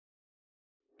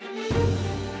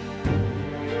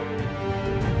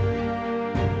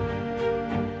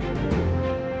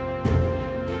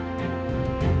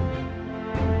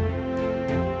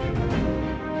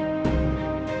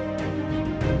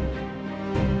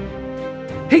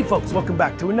Hey folks, welcome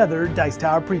back to another Dice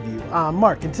Tower preview. I'm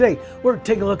Mark, and today we're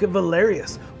taking a look at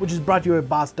Valerius, which is brought to you by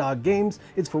Boss Dog Games.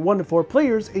 It's for 1 to 4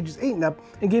 players, ages 8 and up,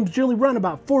 and games generally run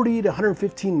about 40 to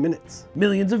 115 minutes.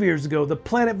 Millions of years ago, the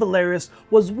planet Valerius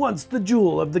was once the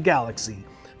jewel of the galaxy,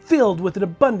 filled with an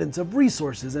abundance of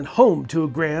resources and home to a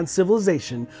grand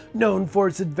civilization known for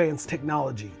its advanced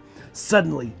technology.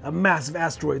 Suddenly, a massive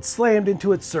asteroid slammed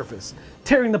into its surface,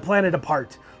 tearing the planet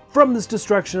apart. From this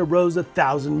destruction arose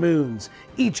 1,000 moons,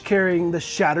 each carrying the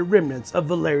shattered remnants of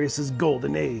Valerius'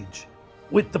 golden age.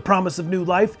 With the promise of new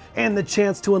life and the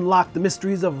chance to unlock the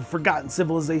mysteries of a forgotten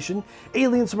civilization,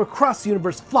 aliens from across the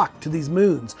universe flocked to these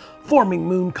moons, forming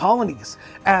moon colonies.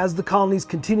 As the colonies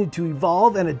continued to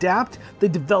evolve and adapt, they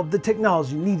developed the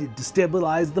technology needed to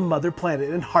stabilize the mother planet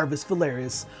and harvest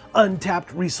Valerius'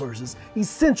 untapped resources,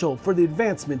 essential for the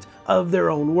advancement of their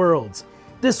own worlds.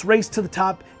 This race to the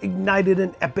top ignited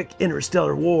an epic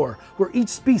interstellar war, where each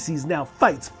species now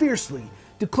fights fiercely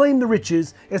to claim the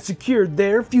riches and secure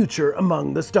their future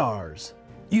among the stars.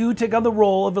 You take on the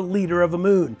role of a leader of a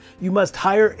moon. You must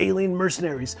hire alien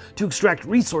mercenaries to extract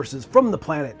resources from the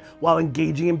planet while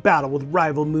engaging in battle with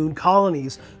rival moon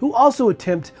colonies who also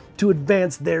attempt to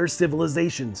advance their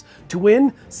civilizations. To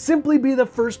win, simply be the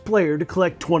first player to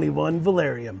collect 21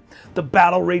 Vallerium. The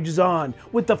battle rages on,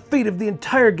 with the fate of the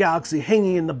entire galaxy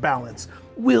hanging in the balance.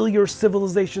 Will your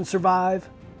civilization survive?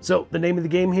 So the name of the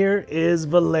game here is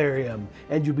Vallerium,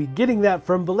 and you'll be getting that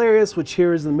from Valerius, which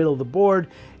here is in the middle of the board.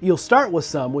 You'll start with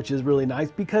some, which is really nice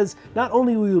because not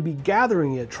only will you be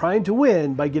gathering it, trying to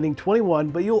win by getting 21,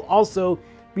 but you'll also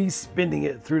be spending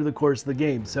it through the course of the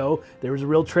game. So there's a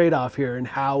real trade-off here in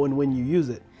how and when you use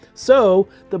it. So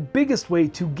the biggest way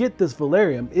to get this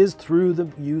Vallerium is through the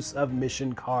use of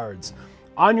mission cards.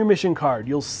 On your mission card,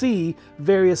 you'll see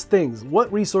various things.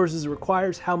 What resources it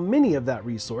requires, how many of that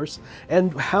resource,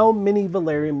 and how many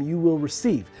Vallerium you will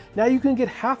receive. Now you can get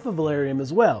half of Vallerium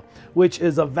as well, which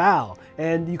is a Val,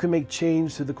 and you can make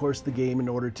change through the course of the game in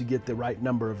order to get the right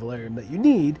number of Vallerium that you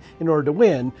need in order to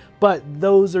win, but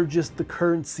those are just the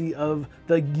currency of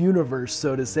the universe,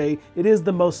 so to say. It is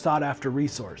the most sought after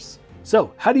resource.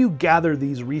 So how do you gather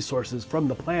these resources from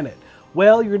the planet?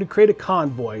 Well, you're going to create a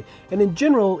convoy, and in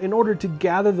general, in order to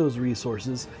gather those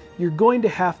resources, you're going to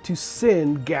have to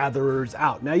send gatherers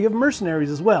out. Now you have mercenaries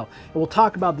as well, and we'll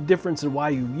talk about the difference and why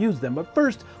you use them. But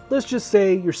first, let's just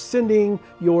say you're sending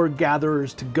your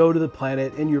gatherers to go to the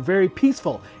planet, and you're very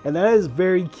peaceful, and that is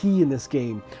very key in this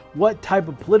game. What type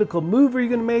of political move are you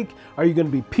going to make? Are you going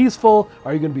to be peaceful?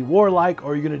 Are you going to be warlike?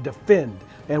 Or are you going to defend?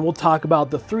 And we'll talk about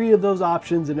the 3 of those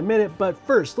options in a minute, but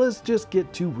first let's just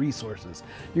get to resources.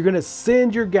 You're going to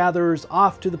send your gatherers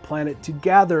off to the planet to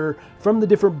gather from the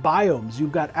different biomes.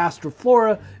 You've got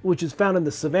Astroflora, which is found in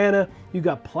the savanna. You've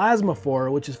got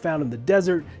Plasmaflora, which is found in the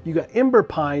desert. You've got Ember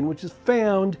Pine, which is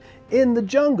found in the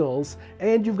jungles,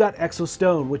 and you've got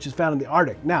Exostone, which is found in the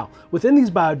Arctic. Now, within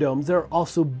these biodomes, there are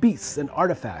also beasts and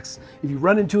artifacts. If you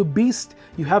run into a beast,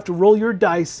 you have to roll your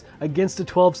dice against a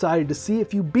 12-sided to see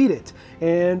if you beat it.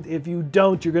 And if you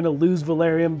don't, you're going to lose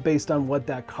Vallerium based on what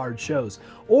that card shows.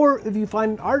 Or if you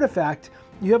find an artifact,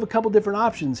 you have a couple different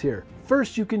options here.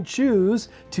 First, you can choose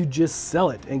to just sell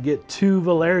it and get 2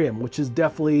 Vallerium, which is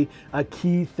definitely a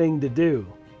key thing to do.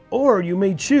 Or you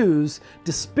may choose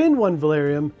to spend 1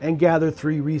 Vallerium and gather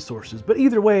 3 resources. But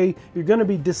either way, you're going to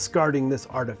be discarding this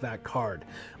artifact card.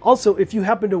 Also, if you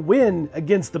happen to win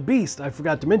against the beast, I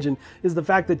forgot to mention, is the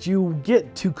fact that you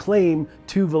get to claim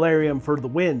 2 Vallerium for the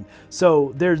win.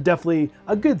 So there's definitely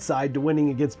a good side to winning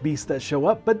against beasts that show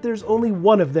up, but there's only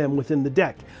 1 of them within the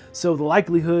deck. So the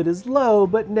likelihood is low,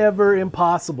 but never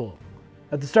impossible.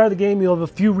 At the start of the game, you'll have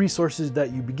a few resources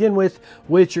that you begin with,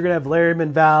 which you're going to have Vallerium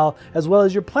and Val, as well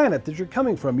as your planet that you're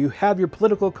coming from. You have your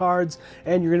political cards,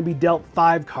 and you're going to be dealt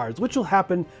 5 cards, which will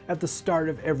happen at the start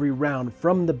of every round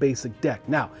from the basic deck.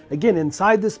 Now, again,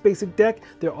 inside this basic deck,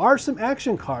 there are some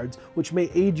action cards which may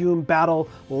aid you in battle,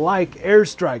 like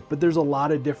Airstrike, but there's a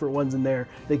lot of different ones in there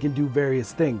that can do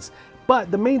various things. But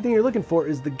the main thing you're looking for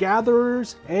is the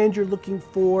gatherers, and you're looking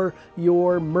for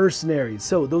your mercenaries.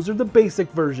 So those are the basic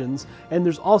versions, and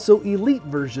there's also elite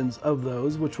versions of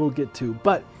those, which we'll get to.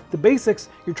 But the basics,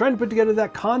 you're trying to put together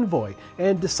that convoy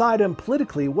and decide on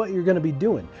politically what you're going to be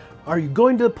doing. Are you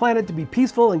going to the planet to be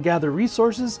peaceful and gather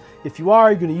resources? If you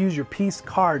are, you're going to use your peace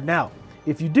card. Now,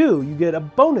 if you do, you get a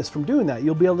bonus from doing that.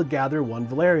 You'll be able to gather 1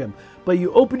 Vallerium, but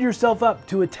you open yourself up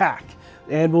to attack.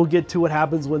 and we'll get to what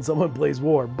happens when someone plays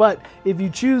war. But if you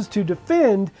choose to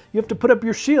defend, you have to put up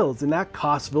your shields, and that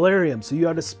costs Vallerium. So you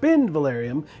have to spend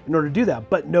Vallerium in order to do that,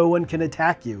 but no one can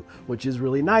attack you, which is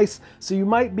really nice. So you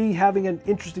might be having an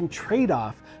interesting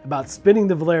trade-off about spending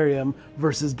the Vallerium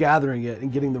versus gathering it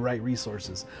and getting the right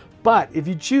resources. But if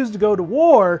you choose to go to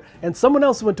war and someone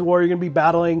else went to war, you're going to be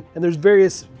battling, and there's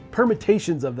various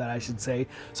permutations of that, I should say.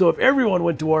 So if everyone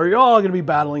went to war, you're all going to be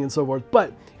battling and so forth.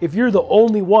 But if you're the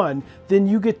only one, then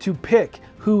you get to pick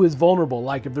who is vulnerable.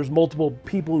 Like if there's multiple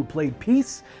people who played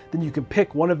peace, then you can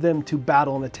pick one of them to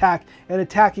battle and attack. And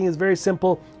attacking is very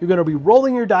simple. You're going to be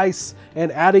rolling your dice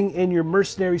and adding in your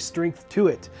mercenary strength to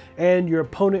it. And your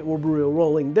opponent will be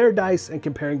rolling their dice and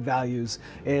comparing values.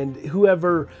 And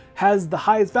whoever has the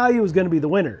highest value is going to be the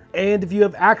winner. And if you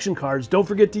have action cards, don't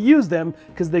forget to use them,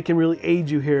 because they can really aid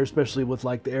you here, especially with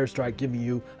like the airstrike giving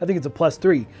you, I think it's a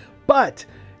 +3. But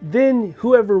then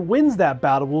whoever wins that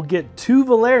battle will get 2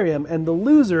 Vallerium, and the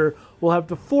loser will have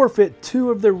to forfeit 2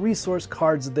 of their resource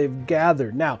cards that they've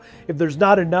gathered. Now, if there's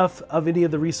not enough of any of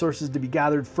the resources to be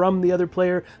gathered from the other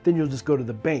player, then you'll just go to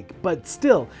the bank. But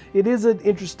still, it is an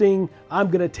interesting, I'm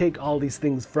going to take all these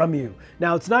things from you.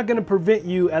 Now, it's not going to prevent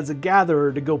you as a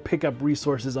gatherer to go pick up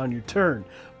resources on your turn,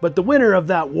 but the winner of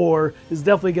that war is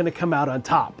definitely going to come out on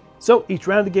top. So each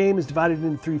round of the game is divided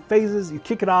into 3 phases. You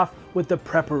kick it off with the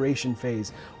preparation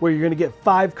phase, where you're going to get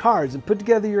 5 cards and put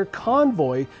together your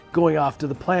convoy going off to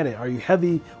the planet. Are you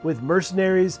heavy with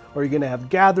mercenaries, or are you going to have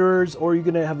gatherers, or are you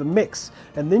going to have a mix?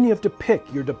 And then you have to pick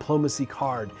your diplomacy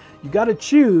card. You got to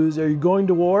choose, are you going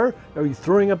to war? Are you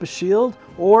throwing up a shield?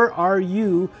 Or are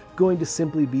you going to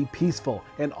simply be peaceful?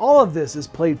 And all of this is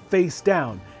played face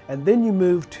down. And then you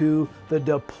move to the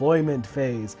deployment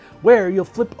phase, where you'll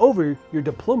flip over your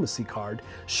diplomacy card,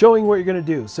 showing what you're going to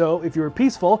do. So if you were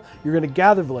peaceful, you're going to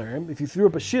gather Vallerium. If you threw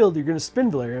up a shield, you're going to spin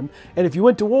Vallerium. And if you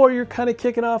went to war, you're kind of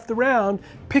kicking off the round,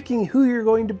 picking who you're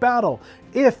going to battle.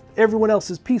 If everyone else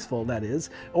is peaceful, that is.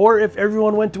 Or if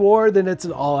everyone went to war, then it's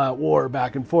an all-out war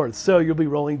back and forth. So you'll be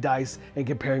rolling dice and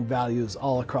comparing values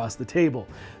all across the table.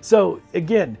 So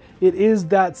again, it is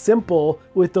that simple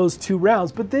with those 2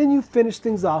 rounds, but then you finish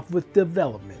things off with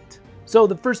development. So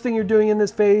the first thing you're doing in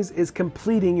this phase is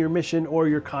completing your mission or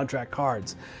your contract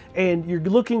cards. And you're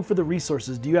looking for the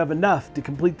resources. Do you have enough to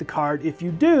complete the card? If you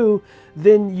do,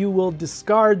 then you will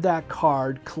discard that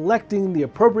card, collecting the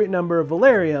appropriate number of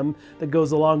Vallerium that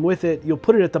goes along with it. You'll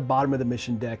put it at the bottom of the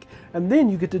mission deck. And then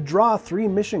you get to draw 3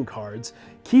 mission cards,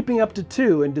 keeping up to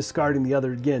 2 and discarding the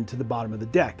other again to the bottom of the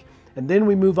deck. And then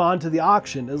we move on to the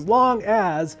auction, as long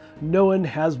as no one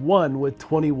has won with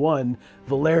 21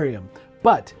 Vallerium.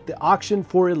 But the auction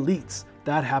for elites,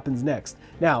 that happens next.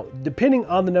 Now, depending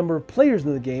on the number of players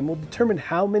in the game, will determine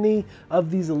how many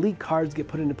of these elite cards get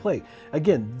put into play.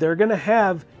 Again, they're going to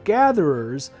have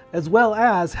gatherers, as well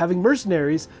as having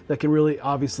mercenaries that can really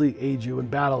obviously aid you in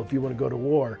battle if you want to go to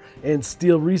war and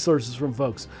steal resources from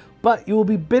folks. But you will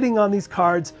be bidding on these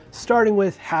cards, starting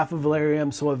with half of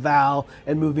Vallerium, so a Val,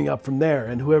 and moving up from there.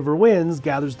 And whoever wins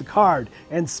gathers the card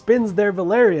and spends their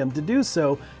Vallerium to do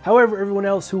so. However, everyone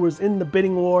else who was in the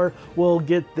bidding war will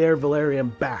get their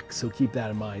Vallerium back, so keep that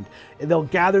in mind. And they'll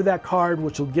gather that card,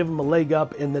 which will give them a leg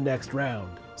up in the next round.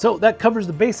 So that covers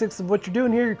the basics of what you're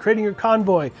doing here. You're creating your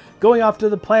convoy, going off to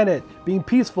the planet, being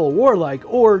peaceful, warlike,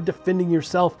 or defending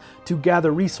yourself to gather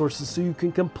resources so you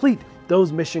can complete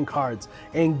those mission cards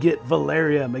and get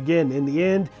Vallerium. Again, in the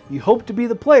end, you hope to be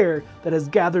the player that has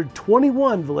gathered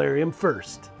 21 Vallerium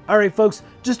first. Alright folks,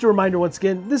 just a reminder once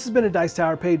again, this has been a Dice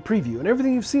Tower paid preview, and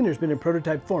everything you've seen here has been in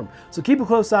prototype form, so keep a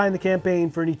close eye on the campaign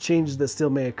for any changes that still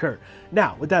may occur.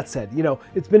 Now, with that said,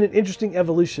 it's been an interesting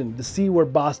evolution to see where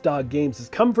Boss Dog Games has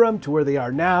come from to where they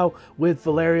are now with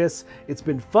Valerius. It's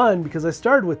been fun because I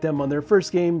started with them on their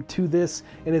first game to this,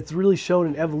 and it's really shown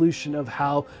an evolution of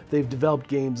how they've developed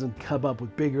games and come up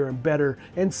with bigger and better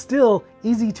and still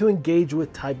easy to engage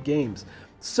with type games.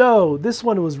 So this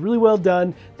one was really well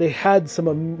done. They had some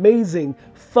amazing,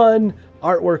 fun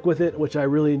artwork with it, which I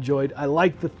really enjoyed. I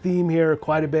like the theme here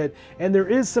quite a bit, and there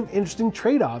is some interesting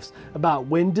trade-offs about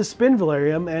when to spin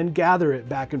Vallerium and gather it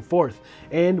back and forth,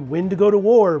 and when to go to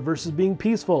war versus being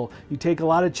peaceful. You take a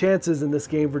lot of chances in this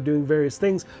game for doing various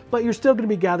things, but you're still going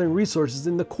to be gathering resources,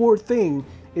 and the core thing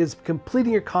is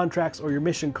completing your contracts or your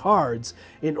mission cards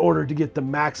in order to get the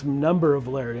maximum number of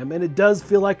Vallerium. And it does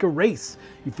feel like a race.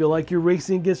 You feel like you're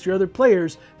racing against your other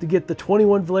players to get the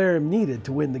 21 Vallerium needed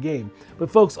to win the game. But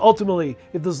folks, ultimately,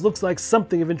 if this looks like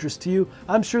something of interest to you,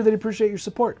 I'm sure they'd appreciate your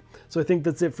support. So I think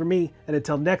that's it for me, and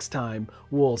until next time,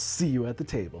 we'll see you at the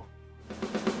table.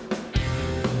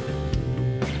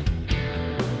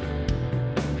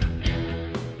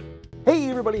 Hey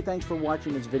everybody, everybody, thanks for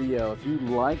watching this video. If you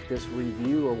like this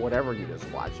review or whatever you just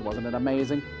watched, wasn't it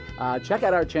amazing? Check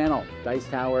out our channel, Dice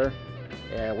Tower.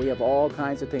 We have all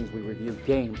kinds of things. We review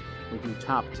games, we do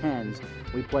top 10s,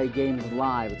 we play games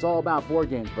live. It's all about board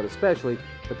games, but especially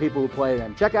the people who play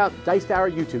them. Check out Dice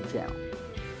Tower YouTube channel.